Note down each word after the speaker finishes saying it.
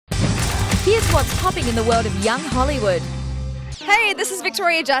Here's what's popping in the world of young Hollywood. Hey, this is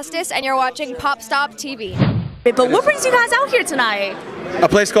Victoria Justice, and you're watching PopStop TV. But what brings you guys out here tonight? A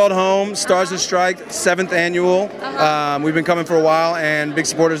place called Home, Stars and Strike, 7th annual. We've been coming for a while and big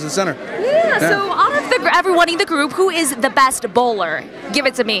supporters of the center. Yeah. So out of everyone in the group, who is the best bowler? Give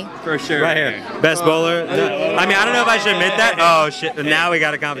it to me. For sure. Right here. Best bowler. I mean, I don't know if I should admit that. Oh, shit. Now we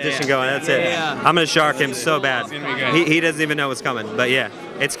got a competition going. That's it. I'm going to shark him so bad. He doesn't even know what's coming. But yeah,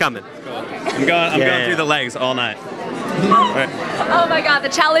 it's coming. I'm going through the legs all night. Oh my God, the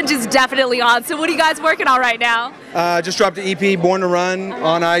challenge is definitely on. So what are you guys working on right now? Just dropped the EP, Born to Run,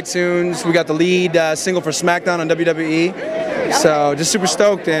 on iTunes. We got the lead single for SmackDown on WWE. So just super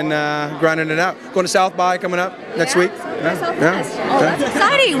stoked and grinding it out. Going to South by coming up next week. Oh, that's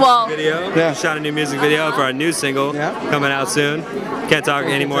exciting. Well, We shot a new music video for our new single coming out soon. Can't talk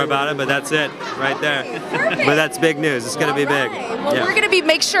any more about it, but that's it right there. But that's big news. It's going to be big. Well, we're going to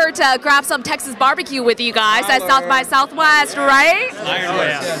make sure to grab some Texas barbecue with you guys at South by Southwest, right?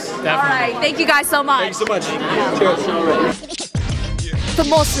 Definitely. All right. Thank you guys so much. Thank you so much. For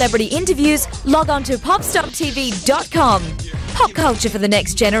more celebrity interviews, log on to PopStopTV.com. Pop culture for the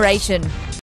next generation.